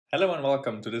Hello and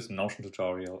welcome to this Notion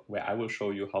tutorial where I will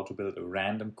show you how to build a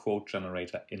random quote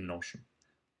generator in Notion.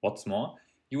 What's more,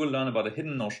 you will learn about a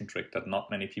hidden Notion trick that not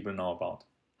many people know about,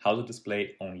 how to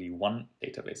display only one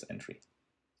database entry.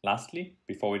 Lastly,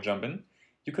 before we jump in,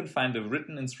 you can find the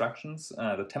written instructions,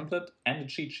 the template and the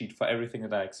cheat sheet for everything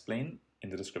that I explain in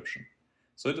the description.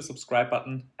 So hit the subscribe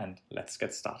button and let's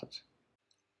get started.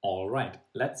 Alright,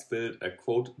 let's build a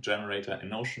quote generator in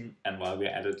Notion, and while we're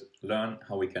at it, learn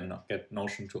how we can get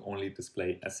Notion to only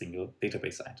display a single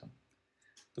database item.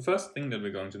 The first thing that we're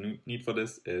going to need for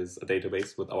this is a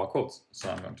database with our quotes.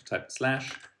 So I'm going to type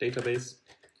 /database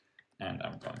and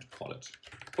I'm going to call it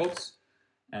quotes,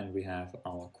 and we have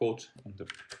our quote in the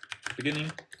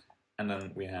beginning and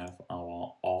then we have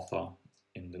our author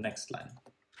in the next line.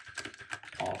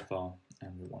 Author,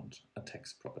 and we want a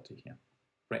text property here.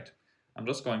 Great. I'm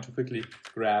just going to quickly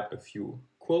grab a few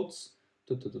quotes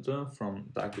from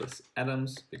Douglas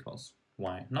Adams, because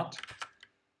why not?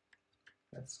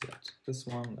 Let's get this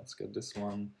one, let's get this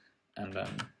one, and then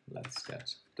let's get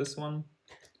this one,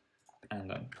 and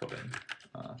then put in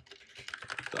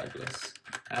Douglas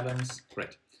Adams.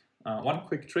 Great. One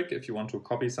quick trick if you want to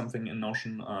copy something in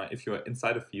Notion, if you're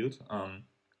inside a field,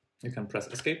 you can press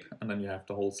escape and then you have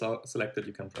the whole cell selected.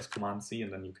 You can press Command C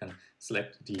and then you can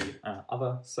select the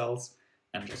other cells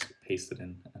and just paste it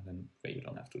in, and then you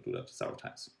don't have to do that several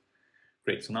times.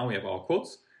 Great, so now we have our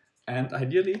quotes, and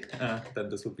ideally, then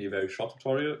this would be a very short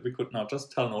tutorial, we could now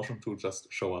just tell Notion to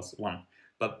just show us one,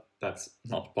 but that's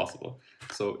not possible.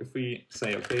 So if we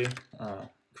say, okay,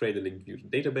 create a linked view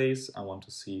database, I want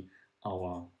to see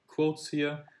our quotes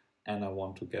here, and I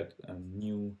want to get a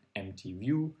new empty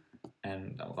view,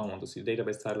 and I want to see the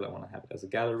database title, I want to have it as a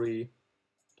gallery,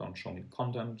 don't show me the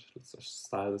content, let's just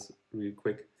style this really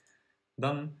quick.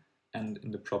 Done, and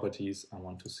in the properties I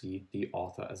want to see the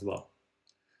author as well.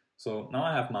 So now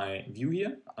I have my view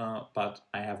here, but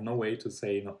I have no way to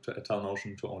say to tell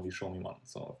Notion to only show me one.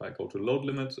 So if I go to load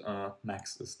limit,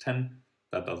 max is 10,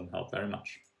 that doesn't help very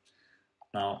much.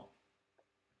 Now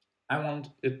I want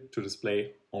it to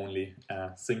display only a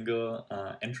single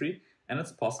entry, and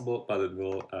it's possible, but it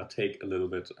will take a little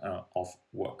bit of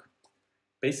work.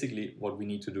 Basically what we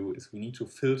need to do is we need to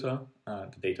filter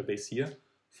the database here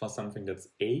for something that's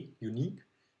A, unique,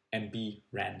 and B,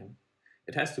 random.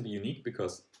 It has to be unique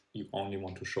because you only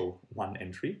want to show one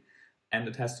entry, and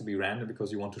it has to be random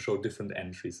because you want to show different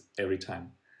entries every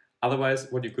time. Otherwise,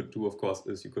 what you could do, of course,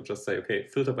 is you could just say, okay,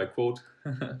 filter by quote,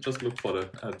 just look for the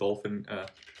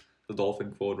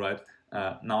dolphin quote, right?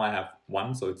 Now I have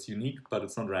one, so it's unique, but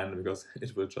it's not random because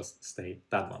it will just stay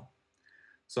that one.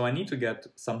 So I need to get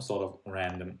some sort of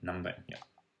random number in here.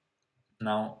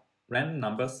 Now, random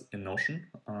numbers in Notion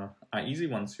are easy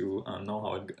once you know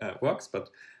how it works, but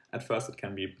at first it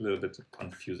can be a little bit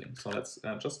confusing. So let's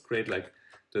just create like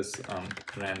this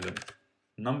random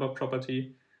number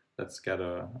property. Let's get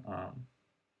a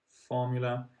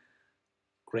formula.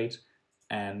 Great.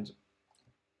 And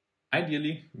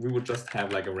ideally, we would just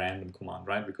have like a random command,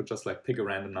 right? We could just like pick a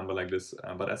random number like this,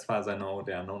 but as far as I know,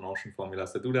 there are no Notion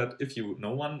formulas that do that. If you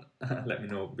know one, let me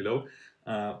know below.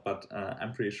 But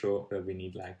I'm pretty sure that we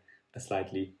need like a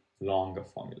slightly longer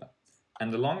formula.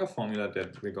 And the longer formula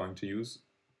that we're going to use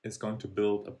is going to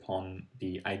build upon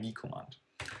the ID command.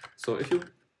 So if you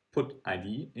put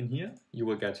ID in here, you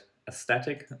will get a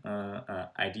static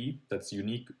ID that's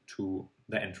unique to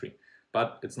the entry.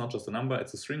 But it's not just a number,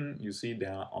 it's a string. You see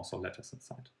there are also letters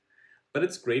inside. But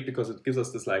it's great because it gives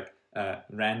us this like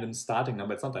random starting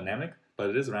number. It's not dynamic, but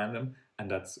it is random,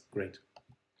 and that's great.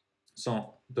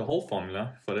 So the whole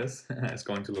formula for this is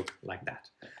going to look like that.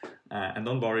 And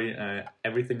don't worry,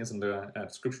 everything is in the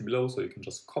description below, so you can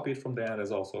just copy it from there.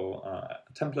 There's also a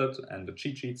template and a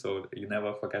cheat sheet, so you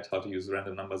never forget how to use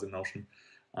random numbers in Notion.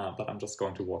 But I'm just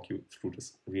going to walk you through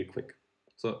this real quick.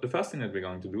 So the first thing that we're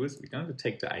going to do is we're going to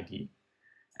take the ID,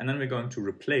 and then we're going to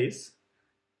replace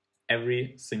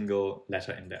every single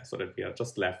letter in there so that we are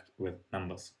just left with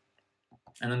numbers.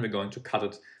 And then we're going to cut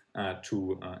it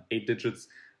to 8 digits.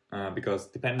 Because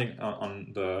depending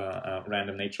on the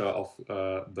random nature of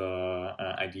the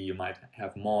ID, you might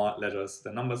have more letters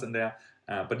than numbers in there,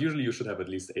 but usually you should have at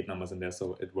least 8 numbers in there,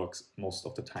 so it works most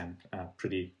of the time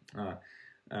pretty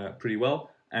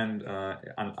well. And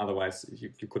otherwise,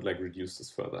 you could like reduce this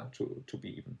further to be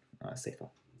even safer.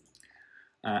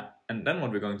 And then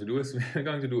what we're going to do is we're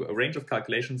going to do a range of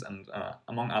calculations, and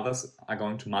among others are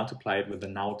going to multiply it with the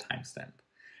now timestamp.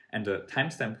 And the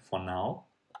timestamp for now,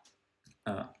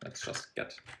 let's just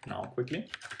get now quickly.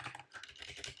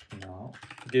 now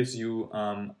gives you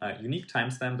a unique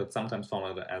timestamp that's sometimes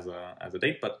formatted as a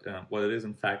date, but what it is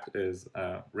in fact is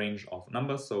a range of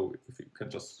numbers. So if you can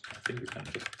just, I think we can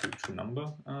just do to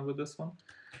number with this one.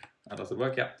 Does it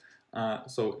work? Yeah.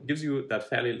 So it gives you that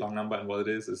fairly long number, and what it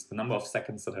is the number of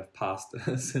seconds that have passed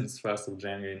since 1st of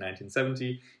January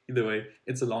 1970. Either way,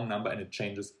 it's a long number and it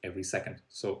changes every second.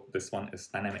 So this one is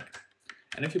dynamic.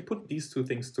 And if you put these two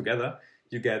things together,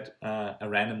 you get a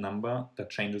random number that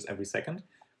changes every second,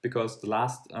 because the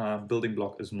last building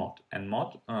block is mod, and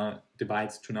mod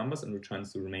divides two numbers and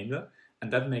returns the remainder.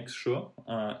 And that makes sure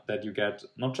that you get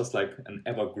not just like an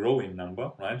ever-growing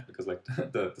number, right? Because like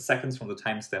the seconds from the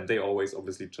timestamp, they always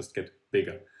obviously just get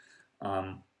bigger.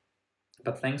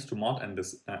 But thanks to mod and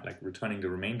this like returning the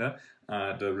remainder,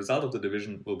 the result of the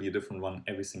division will be a different one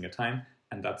every single time.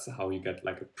 And that's how you get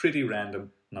like a pretty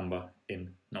random number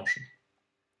in Notion.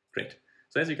 Great.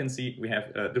 So as you can see, we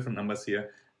have different numbers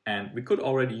here. And we could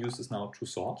already use this now to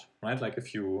sort, right? Like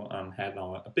if you had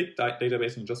now a big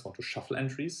database and you just want to shuffle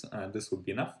entries, this would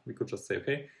be enough. We could just say,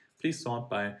 okay, please sort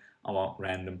by our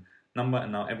random number.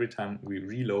 And now every time we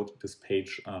reload this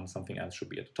page, something else should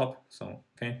be at the top. So,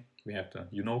 okay, we have the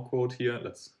code here.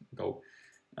 Let's go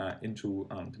into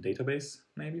the database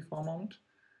maybe for a moment.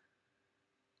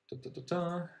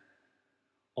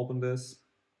 Open this,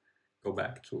 go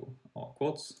back to our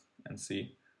quotes and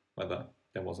see whether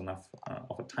there was enough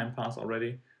of a time pass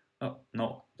already. Oh,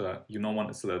 no, the one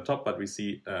is still at the top, but we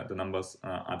see the numbers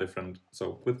are different.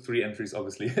 So with 3 entries,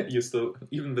 obviously, you still,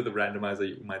 even with the randomizer,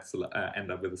 you might still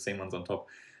end up with the same ones on top,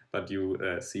 but you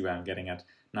see where I'm getting at.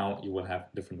 Now you will have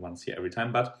different ones here every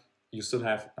time, but you still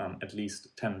have at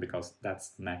least 10, because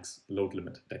that's the max load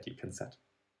limit that you can set.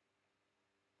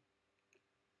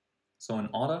 So in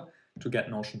order to get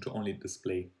Notion to only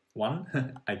display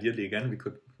 1, ideally again,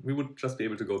 we would just be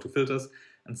able to go to filters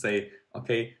and say,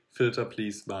 okay, filter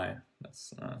please by,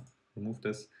 let's remove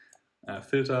this,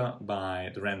 filter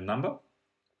by the random number,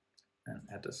 and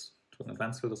add this to an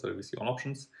advanced filter so that we see all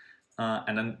options,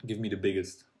 and then give me the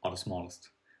biggest or the smallest.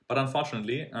 But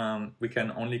unfortunately, we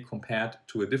can only compare it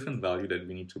to a different value that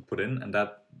we need to put in, and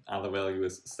that other value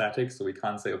is static, so we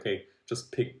can't say, okay,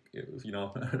 just pick,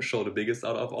 show the biggest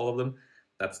out of all of them.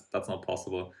 That's not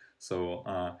possible. So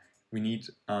we need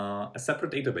a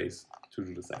separate database to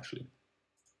do this actually.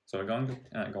 So we're going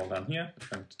to go down here, I'm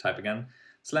going to type again,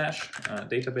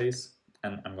 /database,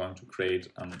 and I'm going to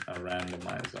create a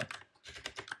randomizer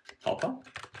helper.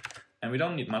 And we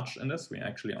don't need much in this, we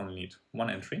actually only need 1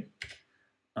 entry.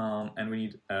 And we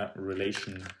need a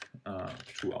relation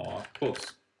to our quotes.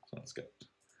 So let's get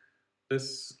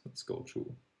this, let's go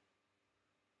to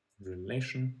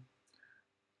relation,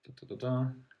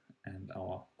 and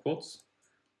our quotes.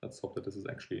 Let's hope that this is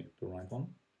actually the right one.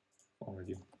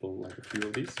 Already built like a few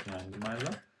of these,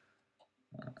 randomizer.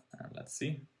 And let's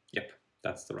see. Yep,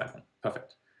 that's the right one.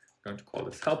 Perfect. I'm going to call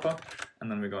this helper,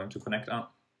 and then we're going to connect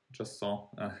up. Just saw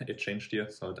it changed here,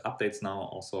 so it updates now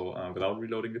also without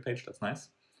reloading the page. That's nice.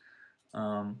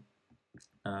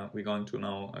 We're going to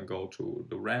now go to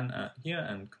the ran here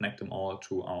and connect them all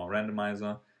to our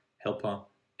randomizer, helper,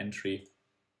 entry.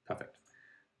 Perfect.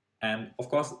 And of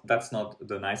course, that's not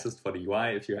the nicest for the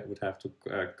UI if you would have to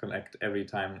connect every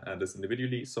time this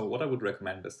individually. So what I would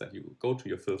recommend is that you go to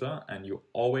your filter and you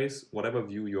always, whatever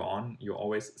view you're on, you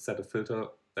always set a filter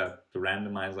that the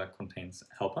randomizer contains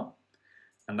helper.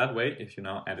 And that way, if you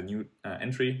now add a new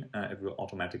entry, it will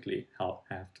automatically have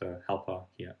the helper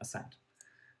here assigned.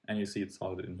 And you see it's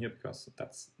sorted in here because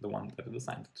that's the one that it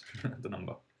assigned the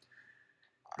number.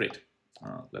 Great.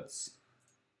 Let's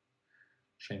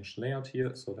change the layout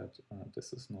here so that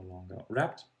this is no longer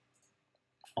wrapped.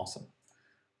 Awesome.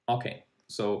 Okay,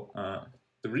 so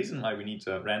the reason why we need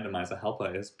to randomize a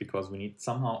helper is because we need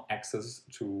somehow access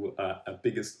to a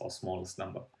biggest or smallest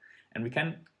number. And we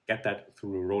can get that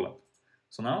through a rollup.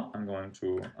 So now I'm going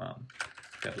to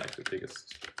get like the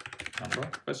biggest number,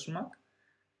 question mark,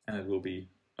 and it will be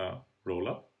a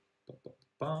rollup.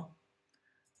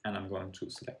 And I'm going to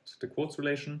select the quotes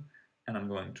relation, and I'm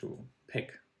going to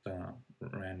pick the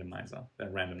randomizer, the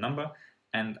random number,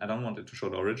 and I don't want it to show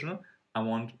the original. I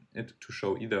want it to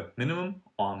show either minimum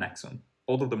or maximum.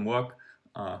 Both of them work,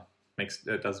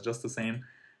 does just the same,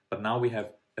 but now we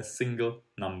have a single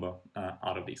number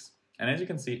out of these. And as you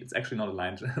can see, it's actually not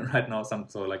aligned right now.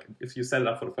 So like if you set it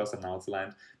up for the first time, now it's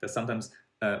aligned. There's sometimes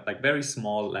like very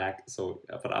small lag. So,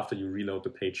 but after you reload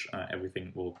the page,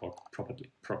 everything will work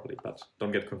properly. But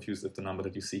don't get confused if the number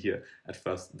that you see here at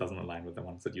first doesn't align with the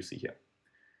ones that you see here.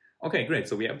 Okay, great.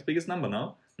 So we have the biggest number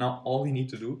now. Now all we need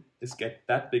to do is get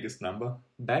that biggest number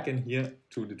back in here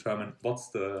to determine what's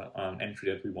the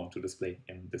entry that we want to display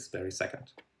in this very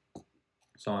second.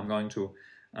 So I'm going to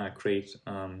create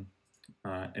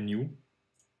a new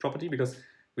property because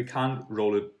we can't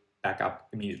roll it back up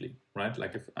immediately, right?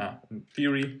 Like if in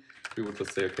theory we would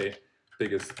just say, okay,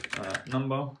 biggest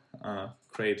number,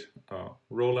 create a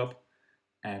roll up,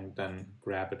 and then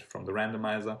grab it from the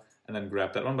randomizer and then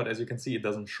grab that one. But as you can see, it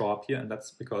doesn't show up here, and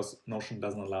that's because Notion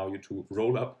doesn't allow you to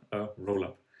roll up a roll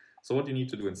up. So what you need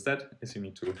to do instead is you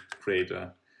need to create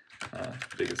a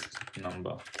biggest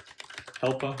number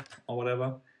helper or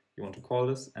whatever you want to call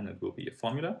this, and it will be a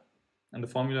formula, and the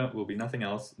formula will be nothing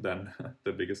else than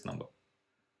the biggest number.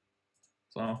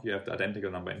 So now you have the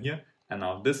identical number in here, and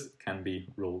now this can be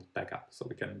rolled back up. So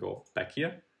we can go back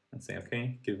here and say,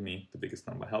 okay, give me the biggest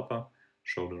number helper,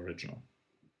 show the original.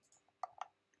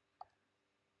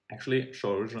 Actually,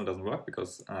 show original doesn't work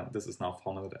because this is now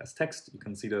formatted as text. You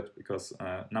can see that because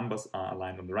numbers are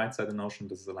aligned on the right side in Notion,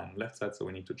 this is aligned on the left side, so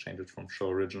we need to change it from show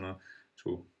original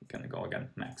to, we can go again,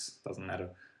 max, doesn't matter,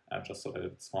 just so that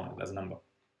it's formatted as a number.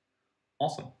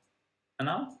 Awesome. And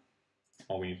now,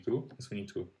 all we need to do is we need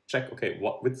to check, okay,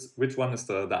 which one is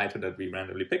the item that we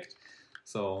randomly picked.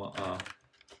 So,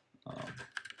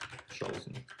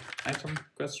 chosen item,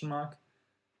 question mark.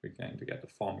 We're going to get the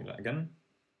formula again.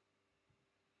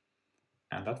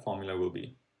 And that formula will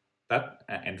be that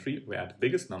entry where the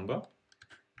biggest number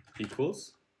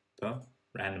equals the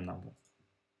random number.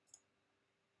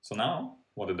 So now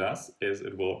what it does is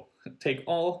it will take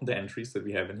all the entries that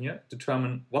we have in here,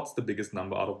 determine what's the biggest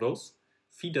number out of those,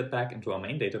 feed that back into our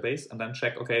main database, and then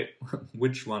check, okay,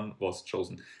 which one was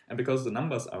chosen. And because the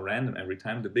numbers are random every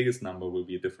time, the biggest number will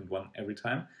be a different one every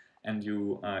time, and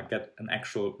you get an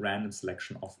actual random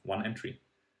selection of one entry.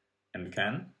 And we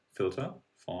can filter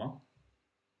for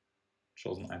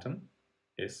chosen item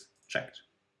is checked.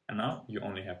 And now you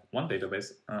only have one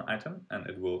database item, and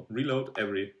it will reload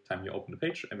every time you open the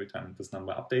page, every time this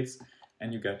number updates,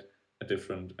 and you get a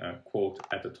different quote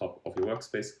at the top of your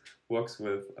workspace. Works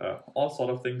with all sort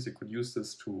of things. You could use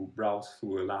this to browse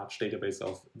through a large database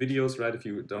of videos, right? If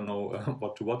you don't know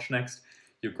what to watch next,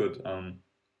 you could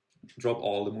drop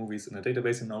all the movies in a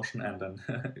database in Notion and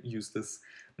then use this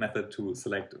method to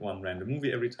select one random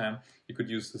movie every time. You could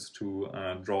use this to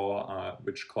draw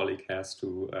which colleague has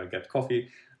to get coffee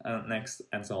next,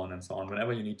 and so on and so on.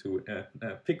 Whenever you need to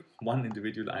pick one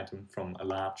individual item from a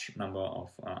large number of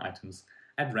items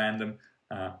at random,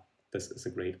 this is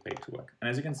a great way to work. And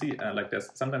as you can see, like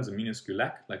there's sometimes a minuscule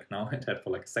lag, like now it had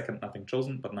for like a second nothing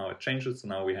chosen, but now it changes, so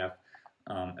now we have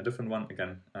a different one.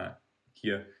 Again,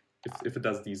 here, if it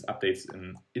does these updates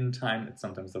in time, it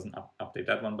sometimes doesn't update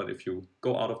that one, but if you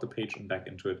go out of the page and back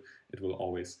into it, it will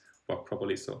always work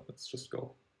properly. So let's just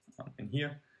go in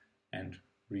here and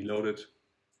reload it.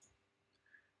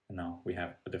 And now we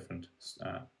have a different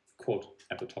quote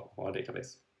at the top of our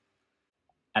database.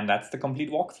 And that's the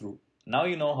complete walkthrough. Now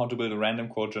you know how to build a random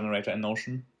quote generator in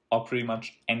Notion, or pretty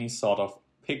much any sort of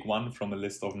pick one from a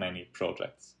list of many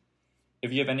projects.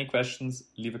 If you have any questions,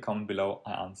 leave a comment below,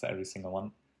 I answer every single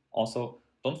one. Also,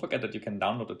 don't forget that you can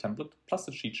download the template plus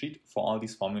the cheat sheet for all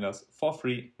these formulas for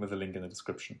free with a link in the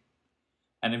description.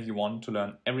 And if you want to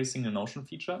learn every single Notion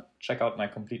feature, check out my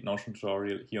complete Notion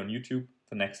tutorial here on YouTube.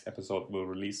 The next episode will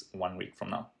release 1 week from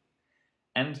now.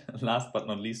 And last but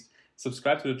not least,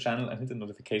 subscribe to the channel and hit the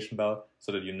notification bell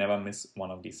so that you never miss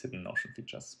one of these hidden Notion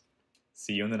features.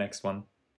 See you in the next one.